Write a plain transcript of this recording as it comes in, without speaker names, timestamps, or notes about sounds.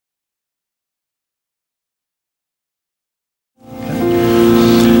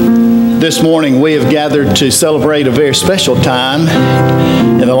This morning we have gathered to celebrate a very special time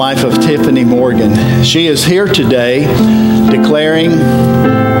in the life of Tiffany Morgan. She is here today declaring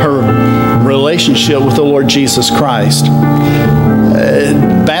her relationship with the Lord Jesus Christ.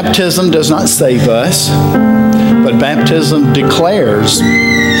 Baptism does not save us, but baptism declares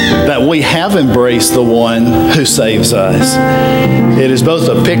that we have embraced the one who saves us. It is both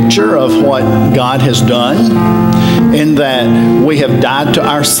a picture of what God has done, in that we have died to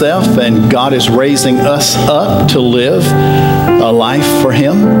ourselves and God is raising us up to live a life for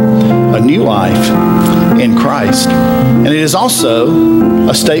Him, a new life in Christ. And it is also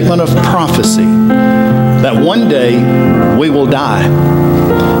a statement of prophecy that one day we will die,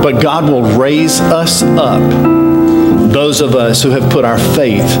 but God will raise us up, those of us who have put our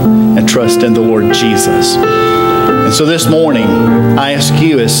faith and trust in the Lord Jesus. And so this morning, I ask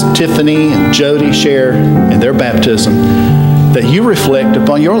you, as Tiffany and Jody share in their baptism, that you reflect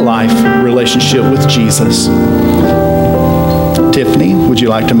upon your life relationship with Jesus. Tiffany, would you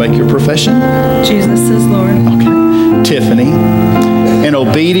like to make your profession? Jesus is Lord. Okay. Tiffany, in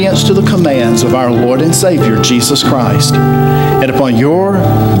obedience to the commands of our Lord and Savior, Jesus Christ, and upon your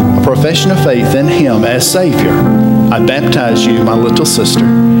profession of faith in Him as Savior, I baptize you, my little sister,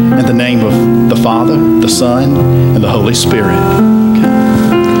 in the name of the Father, the Son, and the Holy Spirit. Okay.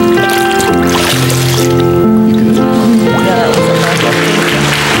 You good? Yeah, that was a nice Okay.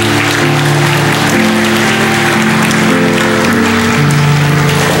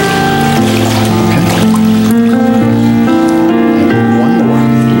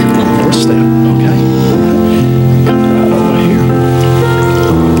 One more step. Okay. Right over here.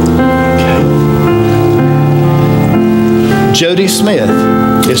 Okay. Jody Smith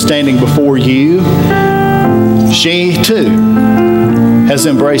is standing before you. She too has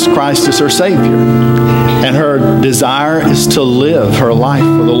embraced Christ as her Savior, and her desire is to live her life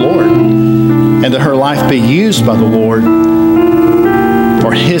for the Lord, and that her life be used by the Lord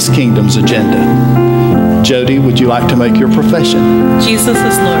for His kingdom's agenda. Jody, would you like to make your profession? Jesus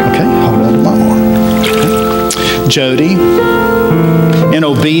is Lord. Okay, hold on to my arm. Okay. Jody, in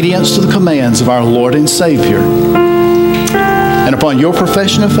obedience to the commands of our Lord and Savior, and upon your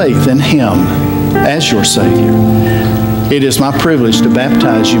profession of faith in Him as your Savior, it is my privilege to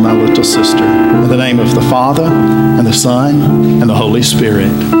baptize you, my little sister, in the name of the Father, and the Son, and the Holy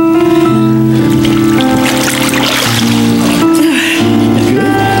Spirit. Good?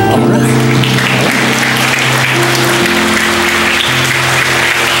 All right.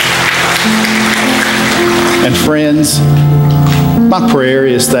 And friends, my prayer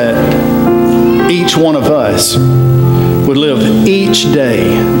is that each one of us would live each day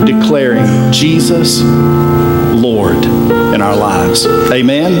declaring Jesus Lord in our lives.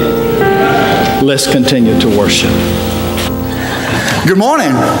 Amen? Let's continue to worship. Good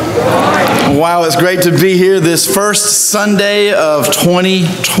morning. Wow, it's great to be here this first Sunday of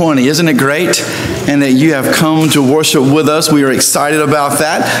 2020. Isn't it great? And that you have come to worship with us. We are excited about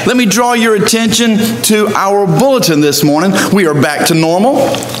that. Let me draw your attention to our bulletin this morning. We are back to normal.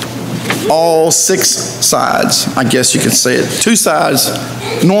 All 6 sides, I guess you could say it. 2 sides,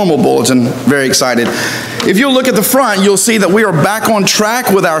 normal bulletin, very excited. If you look at the front, you'll see that we are back on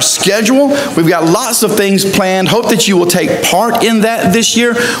track with our schedule. We've got lots of things planned. Hope that you will take part in that this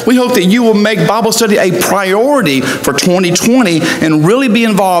year. We hope that you will make Bible study a priority for 2020 and really be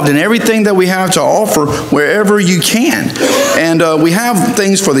involved in everything that we have to offer wherever you can. And we have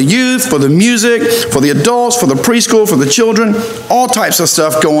things for the youth, for the music, for the adults, for the preschool, for the children, all types of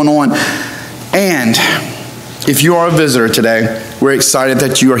stuff going on. And if you are a visitor today, we're excited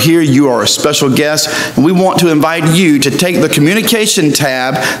that you are here. You are a special guest, and we want to invite you to take the communication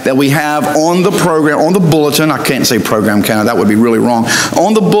tab that we have on the program, on the bulletin. I can't say program, can I? That would be really wrong.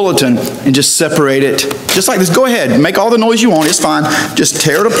 On the bulletin, and just separate it. Just like this. Go ahead. Make all the noise you want. It's fine. Just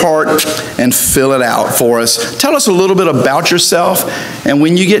tear it apart and fill it out for us. Tell us a little bit about yourself, and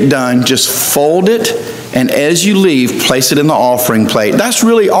when you get done, just fold it, and as you leave, place it in the offering plate. That's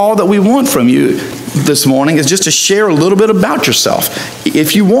really all that we want from you this morning, is just to share a little bit about yourself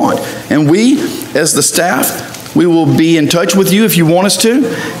if you want. And we, as the staff, we will be in touch with you if you want us to.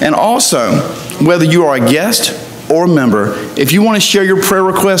 And also, whether you are a guest or a member, if you want to share your prayer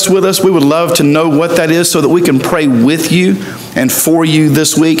request with us, we would love to know what that is so that we can pray with you and for you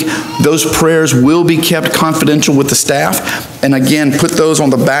this week. Those prayers will be kept confidential with the staff. And again, put those on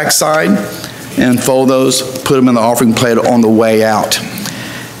the back side and fold those, put them in the offering plate on the way out.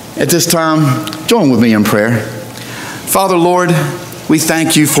 At this time, join with me in prayer. Father, Lord, we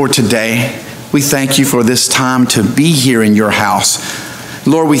thank you for today. We thank you for this time to be here in your house.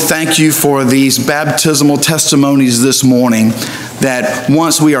 Lord, we thank you for these baptismal testimonies this morning. that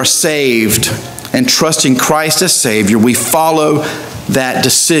once we are saved and trusting Christ as Savior, we follow that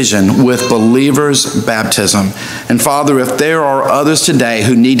decision with believers' baptism. And Father, if there are others today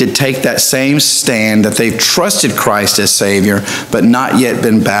who need to take that same stand, that they've trusted Christ as Savior but not yet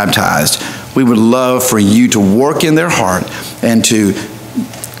been baptized, we would love for you to work in their heart and to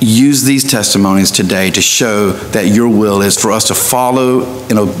use these testimonies today to show that your will is for us to follow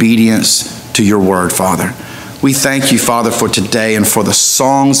in obedience to your word, Father. We thank you, Father, for today and for the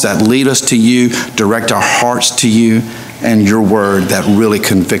songs that lead us to you, direct our hearts to you, and your word that really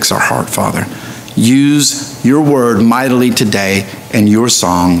convicts our heart, Father. Use your word mightily today in your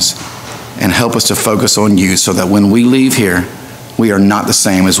songs and help us to focus on you so that when we leave here, we are not the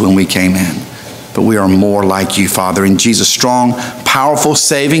same as when we came in, but we are more like you, Father. In Jesus' strong, powerful,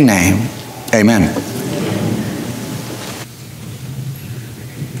 saving name, amen.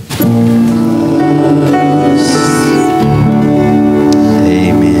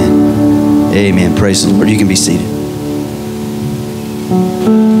 Amen. Amen. Praise the Lord. You can be seated.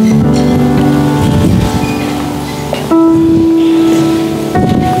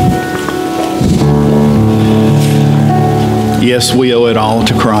 Yes, we owe it all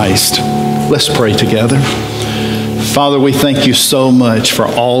to Christ. Let's pray together. Father, we thank you so much for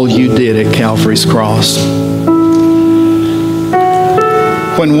all you did at Calvary's cross.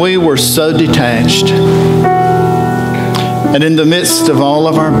 When we were so detached, and in the midst of all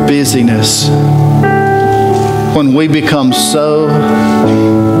of our busyness, when we become so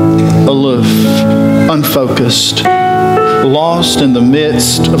aloof, unfocused, lost in the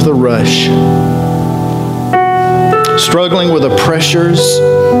midst of the rush, struggling with the pressures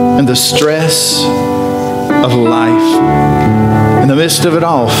and the stress of life. In the midst of it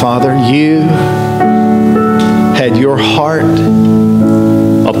all, Father, you had your heart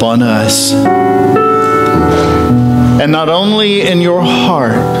upon us. And not only in your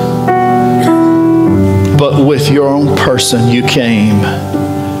heart, but with your own person, you came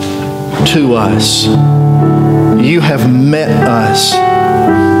to us. You have met us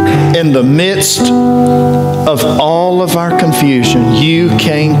in the midst of all of our confusion. You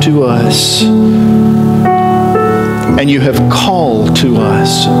came to us, and you have called to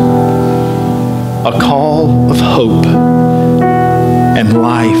us a call of hope and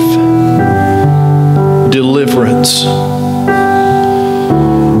life, deliverance.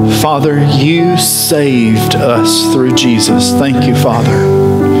 Father, you saved us through Jesus. Thank you, Father.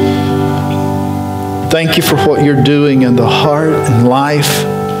 Thank you for what you're doing in the heart and life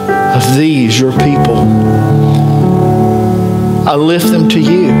of these, your people. I lift them to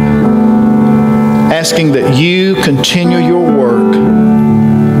you, asking that you continue your work.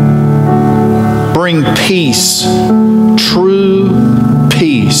 Bring peace, true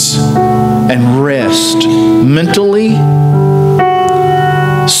peace, and rest mentally,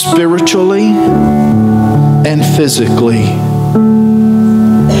 spiritually, and physically.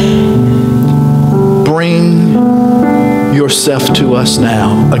 Bring yourself to us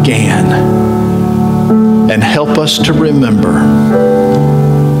now again and help us to remember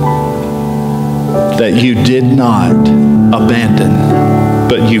that you did not abandon,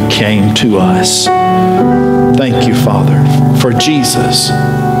 but you came to us. Thank you, Father, for Jesus,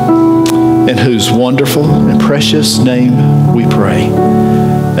 in whose wonderful and precious name we pray.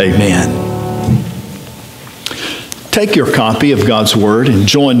 Amen. Take your copy of God's Word and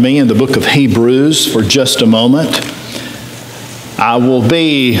join me in the book of Hebrews for just a moment. I will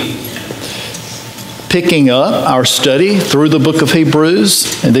be picking up our study through the book of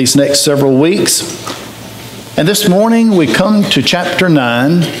Hebrews in these next several weeks. And this morning we come to chapter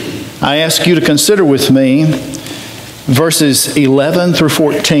 9. I ask you to consider with me verses 11 through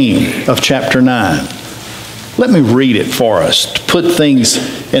 14 of chapter 9. Let me read it for us to put things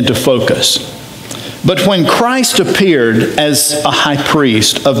into focus. But when Christ appeared as a high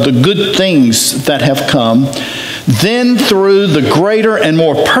priest of the good things that have come, then through the greater and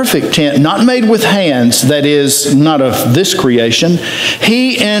more perfect tent, not made with hands, that is, not of this creation,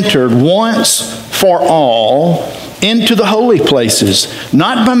 he entered once for all into the holy places,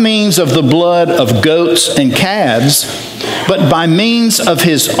 not by means of the blood of goats and calves, but by means of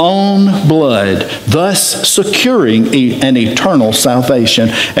his own blood, thus securing an eternal salvation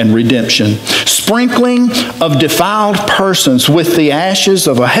and redemption. Sprinkling of defiled persons with the ashes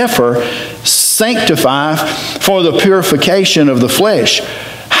of a heifer sanctify for the purification of the flesh.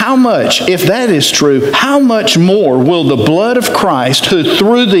 How much, if that is true, how much more will the blood of Christ, who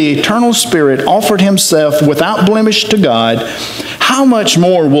through the eternal Spirit offered himself without blemish to God, how much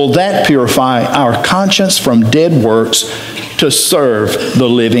more will that purify our conscience from dead works to serve the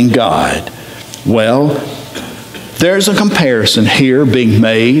living God? Well, There's a comparison here being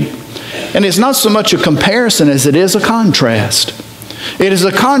made, and it's not so much a comparison as it is a contrast. It is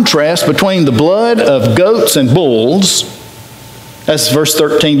a contrast between the blood of goats and bulls, as verse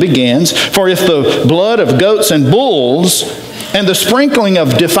 13 begins. For if the blood of goats and bulls and the sprinkling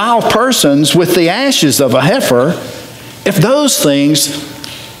of defiled persons with the ashes of a heifer, if those things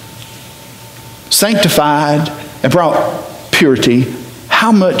sanctified and brought purity,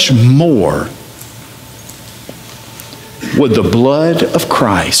 how much more would the blood of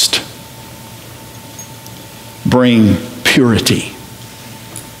Christ bring purity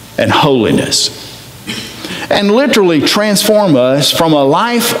and holiness and literally transform us from a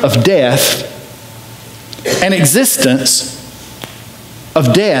life of death, an existence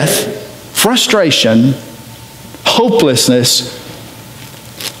of death, frustration, hopelessness?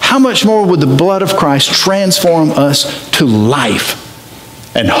 How much more would the blood of Christ transform us to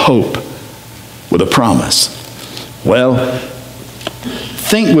life and hope with a promise? Well,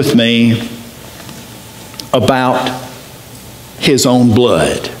 think with me about his own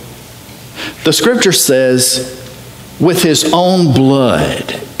blood. The scripture says, with his own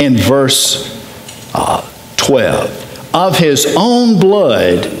blood, in verse 12, of his own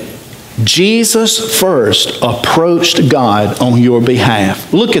blood, Jesus first approached God on your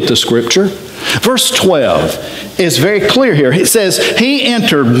behalf. Look at the scripture. Verse 12 is very clear here. It says, he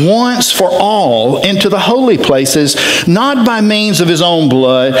entered once for all into the holy places, not by means of his own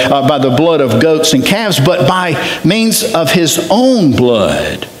blood, by the blood of goats and calves, but by means of his own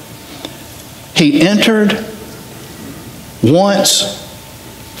blood. He entered once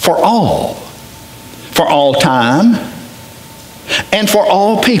for all time, and for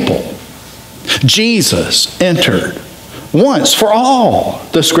all people. Jesus entered once for all,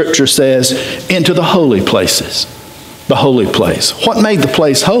 the scripture says, into the holy places. The holy place. What made the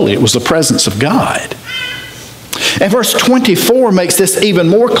place holy? It was the presence of God. And verse 24 makes this even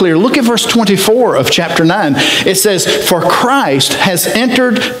more clear. Look at verse 24 of chapter 9. It says, for Christ has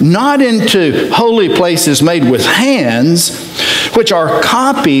entered not into holy places made with hands, which are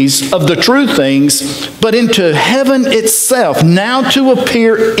copies of the true things, but into heaven itself, now to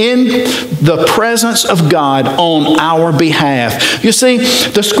appear in the presence of God on our behalf. You see,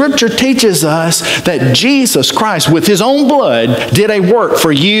 the scripture teaches us that Jesus Christ, with his own blood, did a work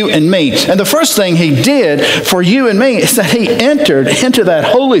for you and me. And the first thing he did for you and me is that he entered into that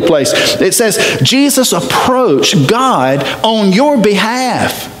holy place. It says Jesus approached God on your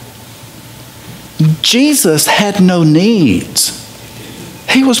behalf. Jesus had no needs.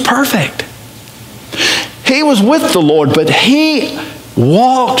 He was perfect. He was with the Lord, but he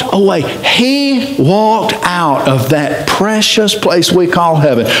walked away. He walked out of that precious place we call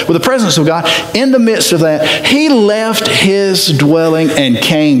heaven with the presence of God. In the midst of that, he left his dwelling and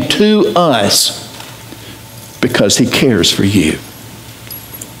came to us because he cares for you.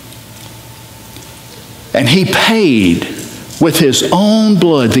 And he paid with his own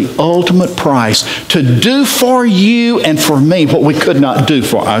blood the ultimate price to do for you and for me what we could not do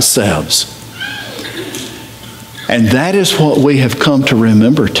for ourselves. And that is what we have come to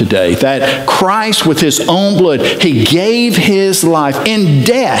remember today, that Christ with his own blood, he gave his life in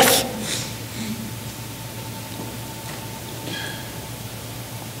death.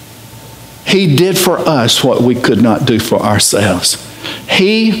 He did for us what we could not do for ourselves.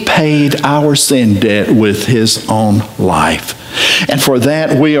 He paid our sin debt with his own life. And for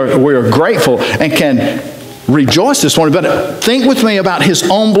that we are grateful and can rejoice this morning. But think with me about his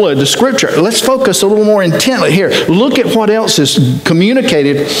own blood, the scripture. Let's focus a little more intently here. Look at what else is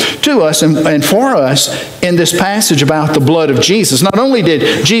communicated to us and for us in this passage about the blood of Jesus. Not only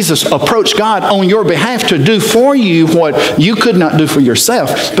did Jesus approach God on your behalf to do for you what you could not do for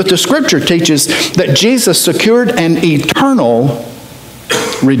yourself, but the scripture teaches that Jesus secured an eternal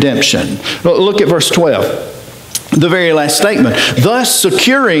redemption. Look at verse 12. The very last statement, thus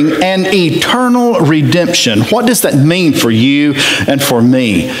securing an eternal redemption. What does that mean for you and for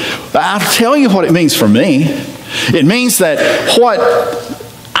me? I'll tell you what it means for me. It means that what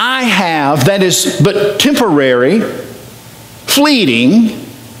I have that is but temporary, fleeting,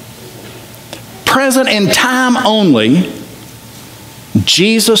 present in time only,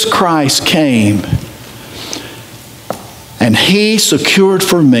 Jesus Christ came and he secured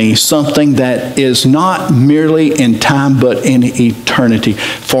for me something that is not merely in time, but in eternity.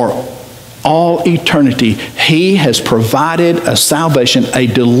 For all eternity, he has provided a salvation, a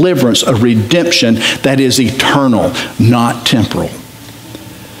deliverance, a redemption that is eternal, not temporal.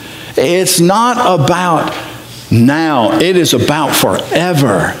 It's not about now. It is about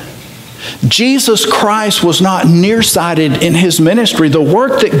forever. Jesus Christ was not nearsighted in his ministry. The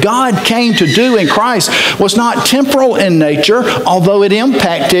work that God came to do in Christ was not temporal in nature, although it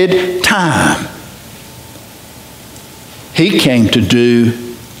impacted time. He came to do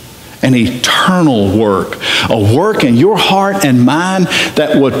an eternal work, a work in your heart and mind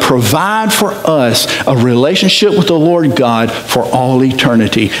that would provide for us a relationship with the Lord God for all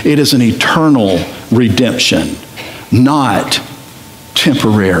eternity. It is an eternal redemption, not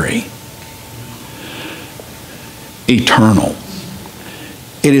temporary. Eternal.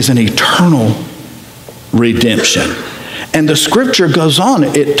 It is an eternal redemption. And the scripture goes on.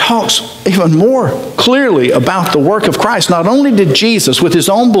 It talks even more clearly about the work of Christ. Not only did Jesus, with his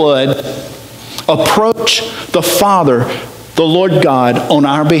own blood, approach the Father, the Lord God, on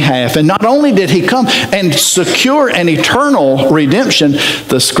our behalf, and not only did he come and secure an eternal redemption,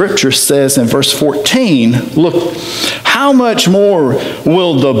 the scripture says in verse 14, look, how much more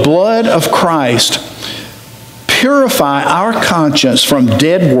will the blood of Christ purify our conscience from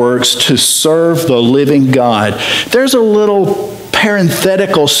dead works to serve the living God? There's a little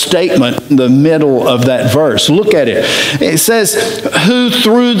parenthetical statement in the middle of that verse. Look at it. It says, who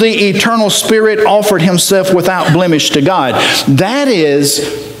through the eternal Spirit offered himself without blemish to God. That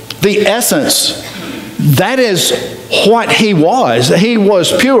is the essence. That is what he was. He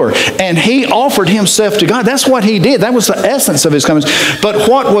was pure, and he offered himself to God. That's what he did. That was the essence of his coming. But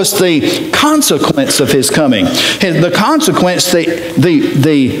what was the consequence of his coming? The consequence,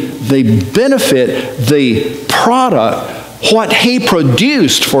 the benefit, the product, what he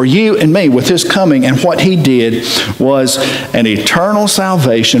produced for you and me with his coming and what he did was an eternal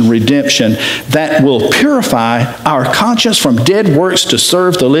salvation, redemption that will purify our conscience from dead works to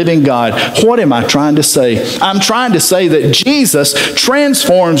serve the living God. What am I trying to say? I'm trying to say that Jesus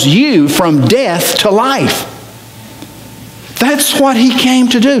transforms you from death to life. That's what he came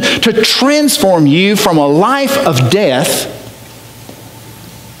to do, to transform you from a life of death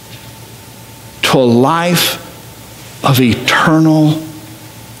to a life of eternal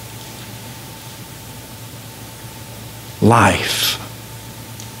life.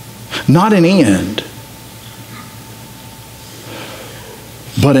 Not an end,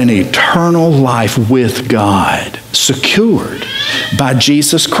 but an eternal life with God, secured by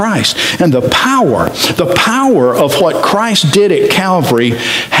Jesus Christ. And the power of what Christ did at Calvary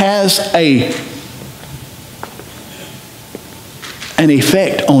has an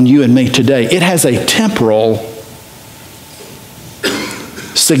effect on you and me today. It has a temporal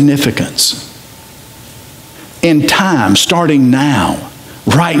significance in time, starting now,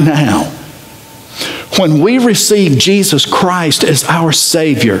 right now. When we receive Jesus Christ as our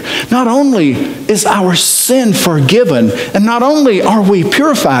Savior, not only is our sin forgiven, and not only are we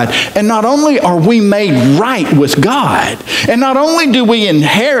purified, and not only are we made right with God, and not only do we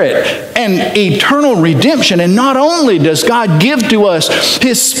inherit an eternal redemption, and not only does God give to us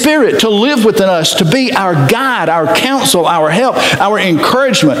his Spirit to live within us, to be our guide, our counsel, our help, our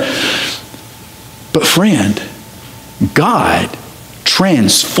encouragement, but friend, God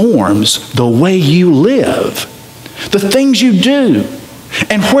transforms the way you live, the things you do,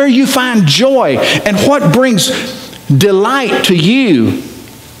 and where you find joy, and what brings delight to you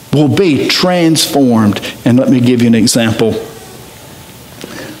will be transformed. And let me give you an example.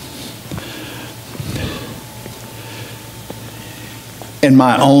 In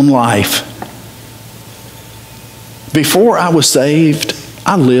my own life, before I was saved,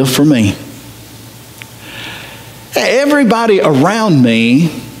 I lived for me. Everybody around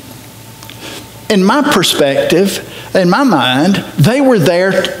me, in my perspective, in my mind, they were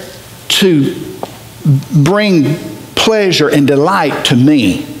there to bring pleasure and delight to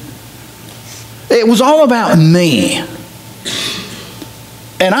me. It was all about me.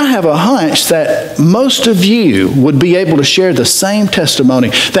 And I have a hunch that most of you would be able to share the same testimony,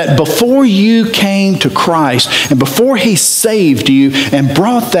 that before you came to Christ and before he saved you and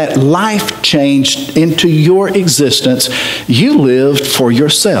brought that life change into your existence, you lived for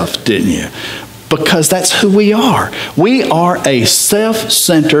yourself, didn't you? Because that's who we are. We are a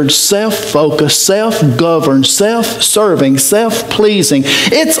self-centered, self-focused, self-governed, self-serving, self-pleasing.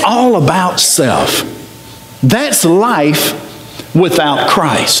 It's all about self. That's life without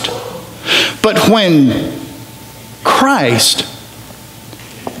Christ. But when Christ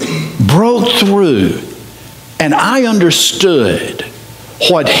broke through and I understood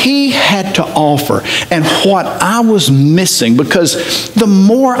what he had to offer and what I was missing, because the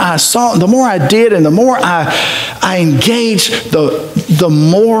more I saw, the more I did, and the more I engaged, the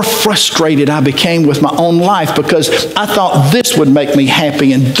more frustrated I became with my own life, because I thought this would make me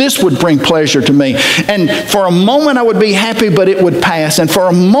happy and this would bring pleasure to me. And for a moment I would be happy, but it would pass. And for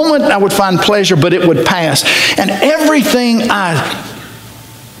a moment I would find pleasure, but it would pass. And everything I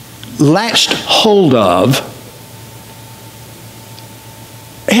latched hold of,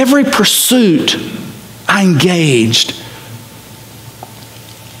 every pursuit I engaged,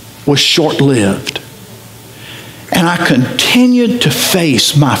 was short-lived. And I continued to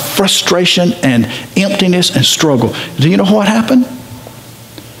face my frustration and emptiness and struggle. Do you know what happened?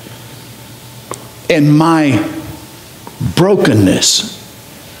 In my brokenness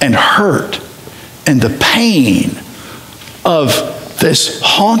and hurt and the pain of this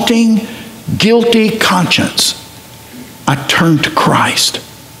haunting, guilty conscience, I turned to Christ.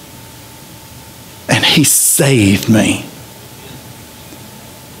 And he saved me.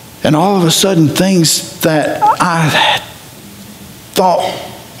 And all of a sudden, things that I thought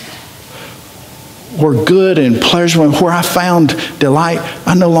were good and pleasurable, where I found delight,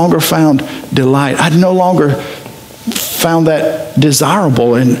 I no longer found delight. I no longer found that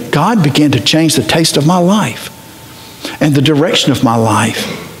desirable. And God began to change the taste of my life and the direction of my life.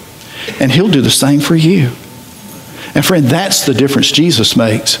 And he'll do the same for you. And friend, that's the difference Jesus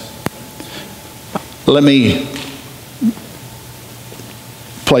makes. Let me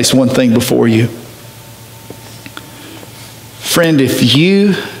place one thing before you. Friend, if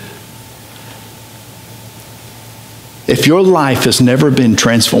your life has never been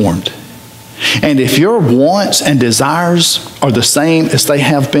transformed, and if your wants and desires are the same as they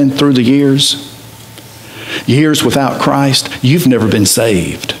have been through the years without Christ, you've never been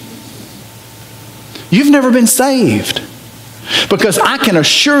saved. You've never been saved. Because I can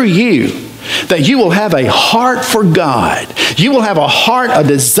assure you that you will have a heart for God. You will have a heart, a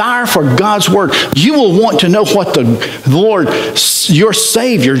desire for God's Word. You will want to know what the Lord, your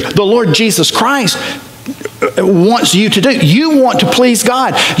Savior, the Lord Jesus Christ, wants you to do. You want to please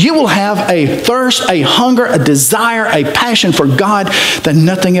God. You will have a thirst, a hunger, a desire, a passion for God that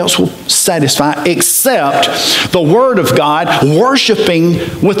nothing else will satisfy except the Word of God, worshiping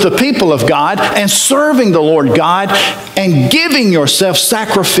with the people of God and serving the Lord God and giving yourself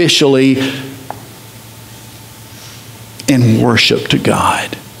sacrificially in worship to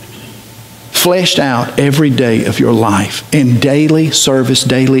God. Fleshed out every day of your life in daily service,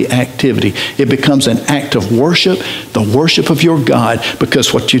 daily activity. It becomes an act of worship, the worship of your God,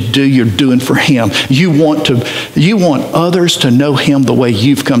 because what you do, you're doing for Him. You want others to know Him the way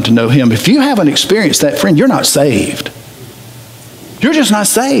you've come to know Him. If you haven't experienced that, friend, you're not saved. You're just not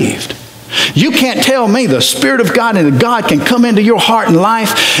saved. You can't tell me the Spirit of God and God can come into your heart and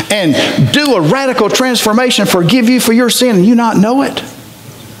life and do a radical transformation, forgive you for your sin, and you not know it.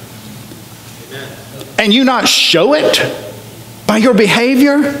 And you not show it by your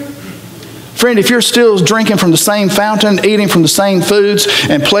behavior? Friend, if you're still drinking from the same fountain, eating from the same foods,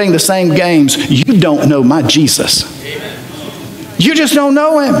 and playing the same games, you don't know my Jesus. You just don't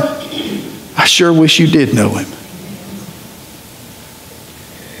know Him. I sure wish you did know Him.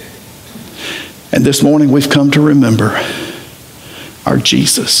 And this morning we've come to remember our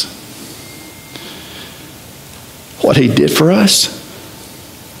Jesus. What He did for us.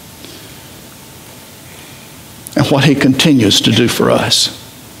 And what He continues to do for us.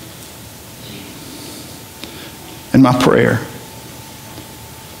 And my prayer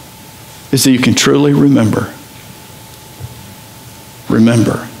is that you can truly remember.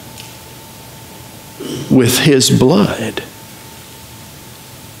 Remember, with His blood,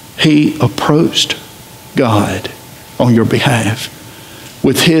 He approached God on your behalf.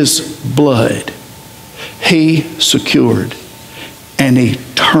 With His blood, He secured an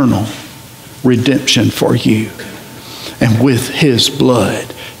eternal redemption for you. And with His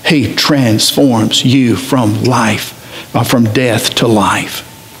blood, He transforms you from death to life.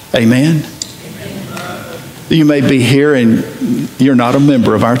 Amen? You may be here and you're not a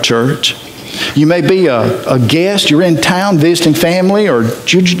member of our church. You may be a guest, you're in town visiting family, or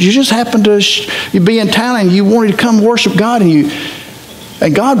you just happen to be in town and you wanted to come worship God,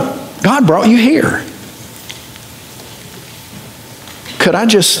 and God brought you here. Could I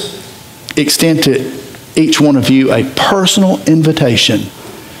just extend to each one of you a personal invitation?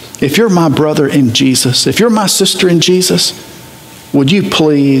 If you're my brother in Jesus, if you're my sister in Jesus, would you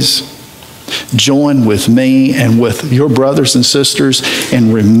please join with me and with your brothers and sisters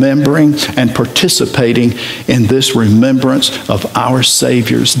in remembering and participating in this remembrance of our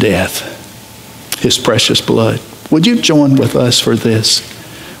Savior's death, His precious blood? Would you join with us for this?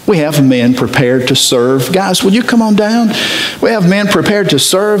 We have men prepared to serve. Guys, would you come on down? We have men prepared to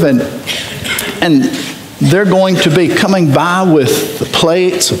serve, and they're going to be coming by with the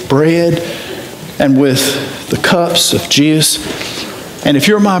plates of bread and with the cups of juice. And if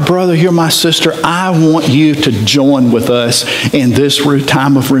you're my brother, you're my sister, I want you to join with us in this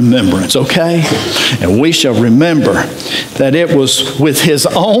time of remembrance, okay? And we shall remember that it was with his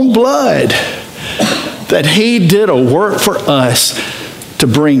own blood that he did a work for us to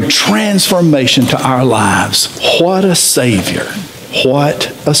bring transformation to our lives. What a Savior.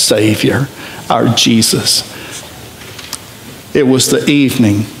 What a Savior, our Jesus. It was the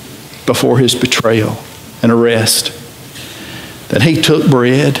evening before his betrayal and arrest that he took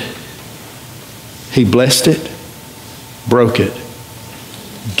bread, he blessed it, broke it,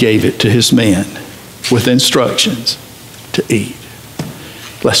 gave it to his men with instructions to eat.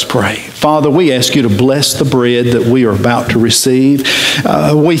 Let's pray. Father, we ask you to bless the bread that we are about to receive.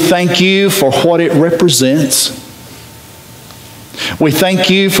 We thank you for what it represents. We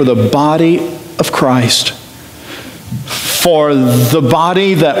thank you for the body of Christ, for the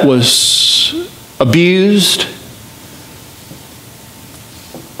body that was abused,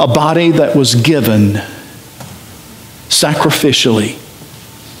 a body that was given sacrificially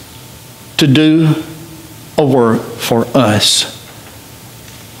to do a work for us.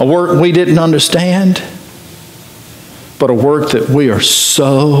 A work we didn't understand, but a work that we are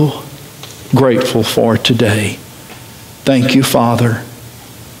so grateful for today. Thank you, Father,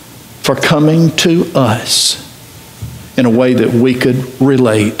 for coming to us in a way that we could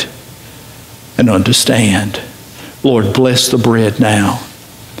relate and understand. Lord, bless the bread now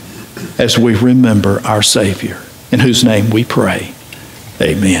as we remember our Savior, in whose name we pray.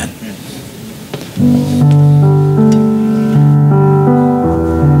 Amen.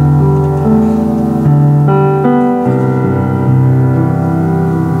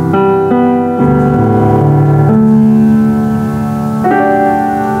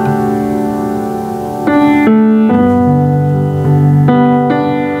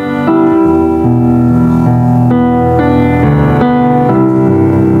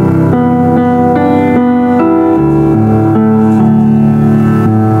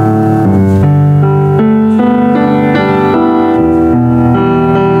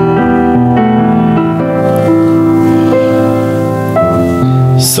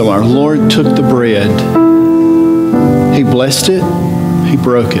 So our Lord took the bread, he blessed it, he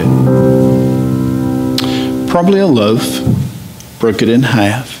broke it. Probably a loaf, broke it in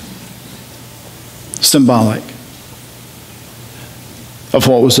half. Symbolic of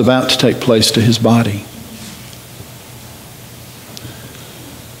what was about to take place to his body.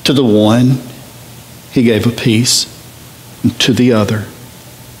 To the one, he gave a piece, and to the other,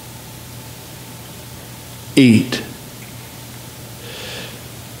 eat.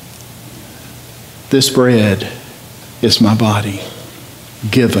 This bread is my body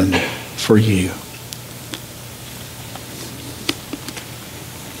given for you.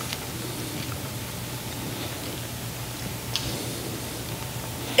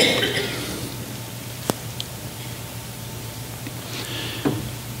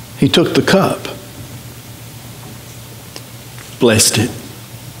 He took the cup, blessed it,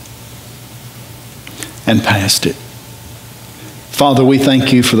 and passed it. Father, we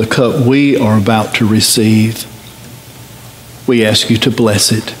thank you for the cup we are about to receive. We ask you to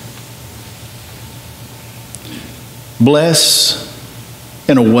bless it. Bless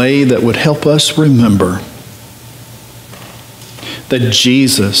in a way that would help us remember that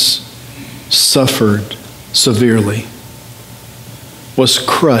Jesus suffered severely, was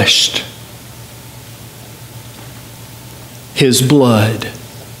crushed. His blood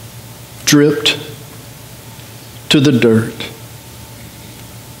dripped to the dirt,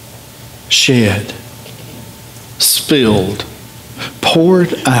 shed, spilled,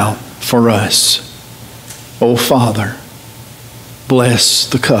 poured out for us. Oh, Father, bless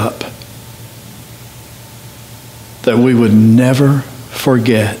the cup that we would never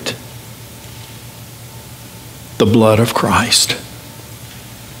forget the blood of Christ,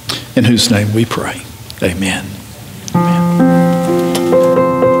 in whose name we pray. Amen. Amen.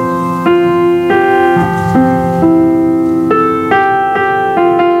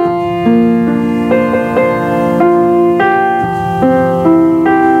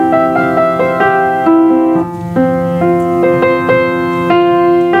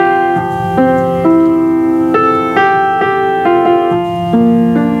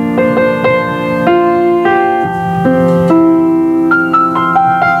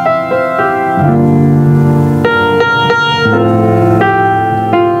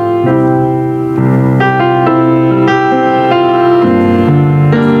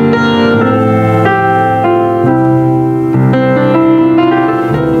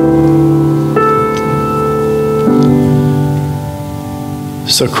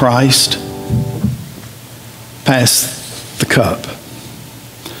 So Christ passed the cup.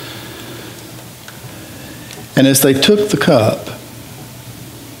 And as they took the cup,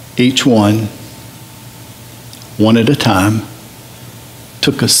 each one at a time,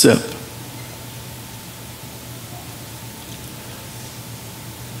 took a sip.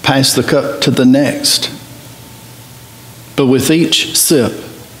 Passed the cup to the next. But with each sip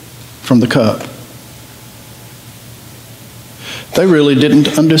from the cup, they really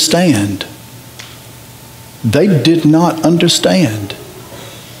didn't understand. They did not understand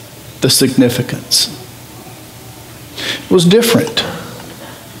the significance. It was different.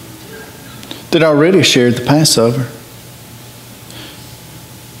 They'd already shared the Passover.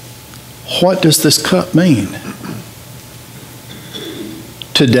 What does this cup mean?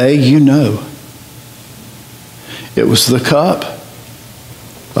 Today you know. It was the cup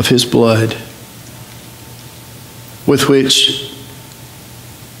of his blood with which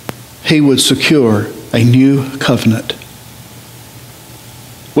he would secure a new covenant,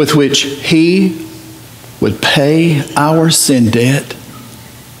 with which he would pay our sin debt,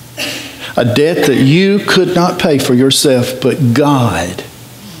 a debt that you could not pay for yourself, but God,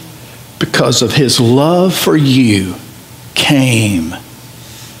 because of his love for you, came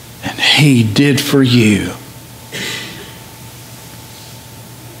and he did for you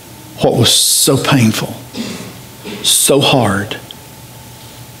what was so painful, so hard.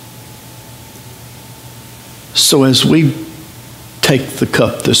 So as we take the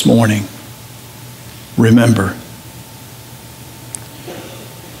cup this morning, remember,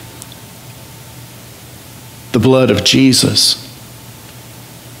 the blood of Jesus,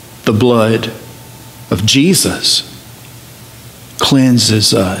 the blood of Jesus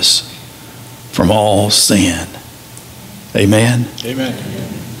cleanses us from all sin. Amen?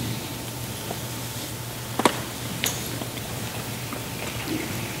 Amen.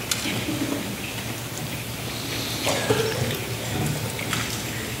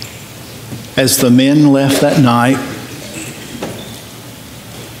 As the men left that night,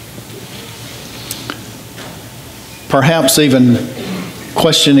 perhaps even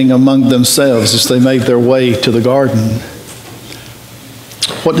questioning among themselves as they made their way to the garden,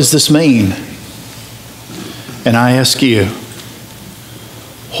 what does this mean? And I ask you,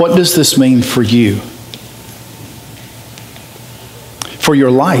 what does this mean for you? For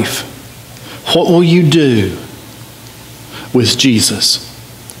your life? What will you do with Jesus?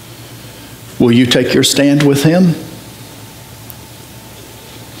 Will you take your stand with him?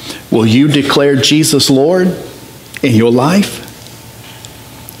 Will you declare Jesus Lord in your life?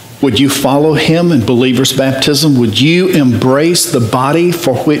 Would you follow him in believer's baptism? Would you embrace the body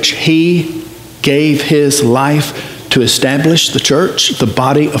for which he gave his life to establish the church, the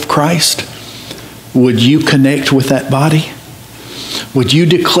body of Christ? Would you connect with that body? Would you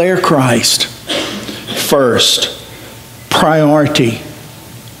declare Christ first, priority,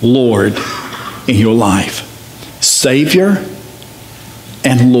 Lord in your life? Savior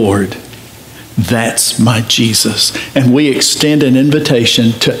and Lord. That's my Jesus. And we extend an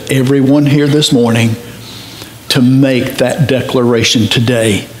invitation to everyone here this morning to make that declaration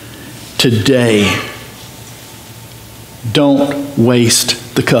today. Today. Don't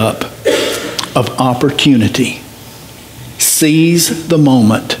waste the cup of opportunity. Seize the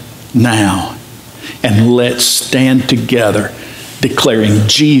moment now and let's stand together declaring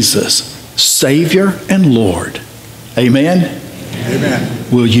Jesus, Savior and Lord. Amen?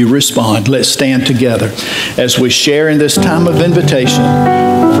 Amen. Will you respond? Let's stand together as we share in this time of invitation.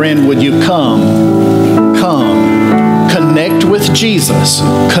 Friend, would you come, connect with Jesus,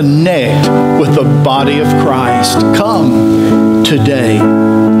 connect with the body of Christ. Come today.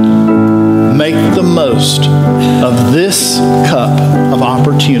 Make the most of this cup of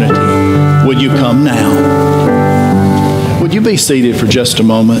opportunity. Would you come now? Would you be seated for just a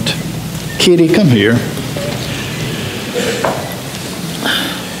moment? Kitty, come here.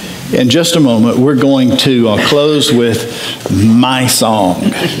 In just a moment, we're going to close with my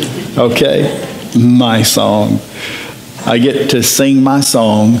song. Okay? My song. I get to sing my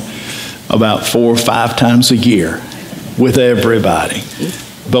song about 4 or 5 times a year with everybody.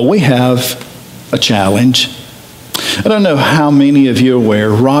 But we have a challenge. I don't know how many of you are aware.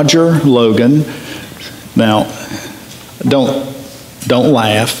 Roger Logan. Now, don't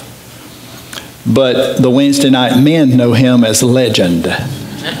laugh. But the Wednesday night men know him as Legend.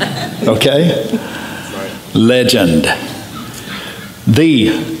 Okay? Legend. The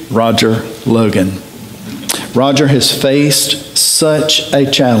Roger Logan. Roger has faced such a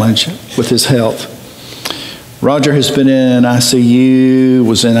challenge with his health. Roger has been in ICU,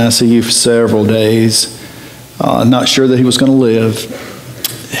 was in ICU for several days. Not sure that he was going to live.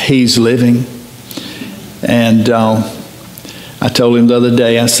 he's living. And I told him the other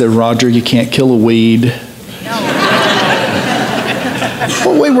day, I said, Roger, you can't kill a weed.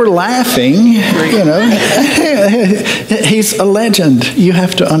 Well, we were laughing, you know. He's a legend. You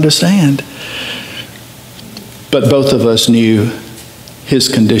have to understand. But both of us knew his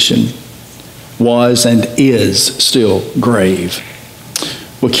condition was and is still grave.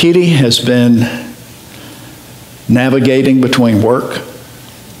 Well, Kitty has been navigating between work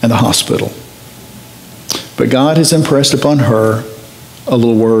and the hospital. But God has impressed upon her a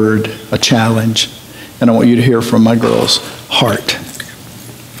little word, a challenge, and I want you to hear from my girl's heart.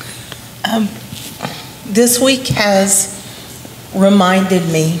 This week has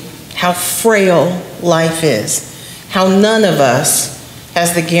reminded me how frail life is, how none of us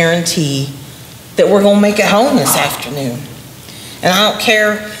has the guarantee that we're going to make it home this afternoon. And I don't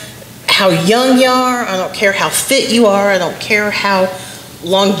care how young you are, I don't care how fit you are, I don't care how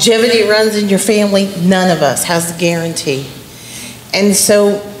longevity runs in your family, none of us has the guarantee. And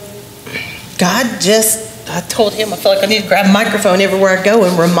so I told him I feel like I need to grab a microphone everywhere I go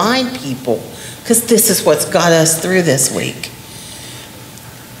and remind people, because this is what's got us through this week.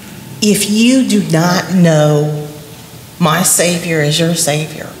 If you do not know my Savior as your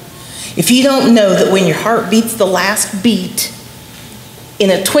Savior, if you don't know that when your heart beats the last beat, in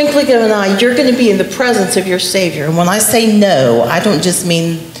a twinkling of an eye, you're going to be in the presence of your Savior. And when I say no, I don't just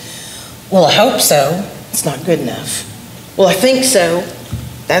mean, well, I hope so. It's not good enough. Well, I think so.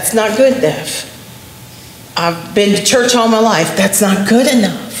 That's not good enough. I've been to church all my life. That's not good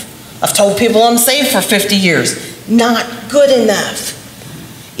enough. I've told people I'm saved for 50 years. Not good enough.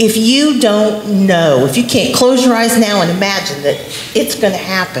 If you don't know, if you can't close your eyes now and imagine that it's going to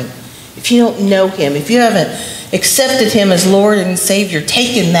happen, if you don't know him, if you haven't accepted him as Lord and Savior,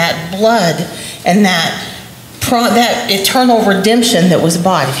 taken that blood and that eternal redemption that was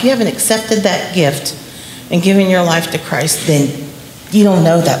bought, if you haven't accepted that gift and given your life to Christ, then you don't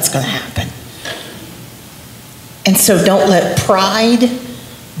know that's going to happen. And so don't let pride,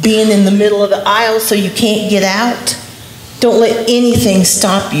 being in the middle of the aisle so you can't get out, don't let anything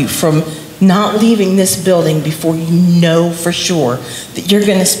stop you from not leaving this building before you know for sure that you're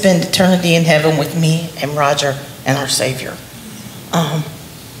going to spend eternity in heaven with me and Roger and our Savior.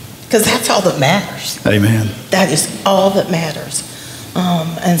 Because that's all that matters. Amen. That is all that matters.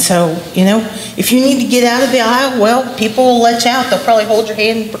 And so, you know, if you need to get out of the aisle, well, people will let you out. They'll probably hold your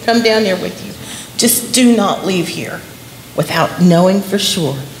hand and come down there with you. Just do not leave here without knowing for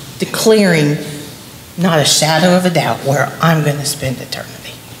sure, declaring not a shadow of a doubt where I'm going to spend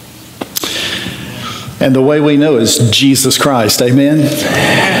eternity. And the way we know is Jesus Christ. Amen?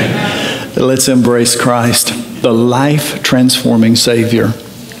 Let's embrace Christ, the life-transforming Savior,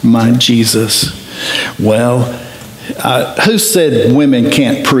 my Jesus. Well, who said women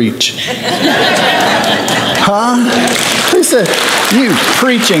can't preach? Huh? Who said, you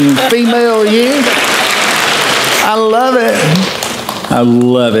preaching female, you? I love it. I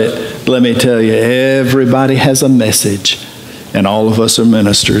love it. Let me tell you, everybody has a message, and all of us are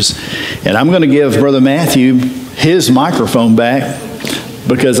ministers. And I'm going to give Brother Matthew his microphone back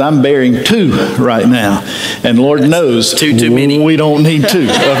because I'm bearing two right now. And Lord knows too many. We don't need two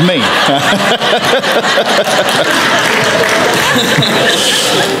of me.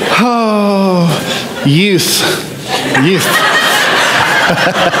 Oh, youth.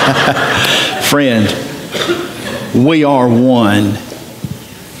 Friend, we are one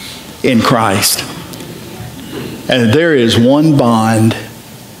in Christ. And there is one bond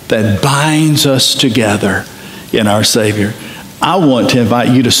that binds us together in our Savior. I want to invite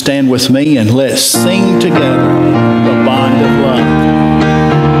you to stand with me and let's sing together.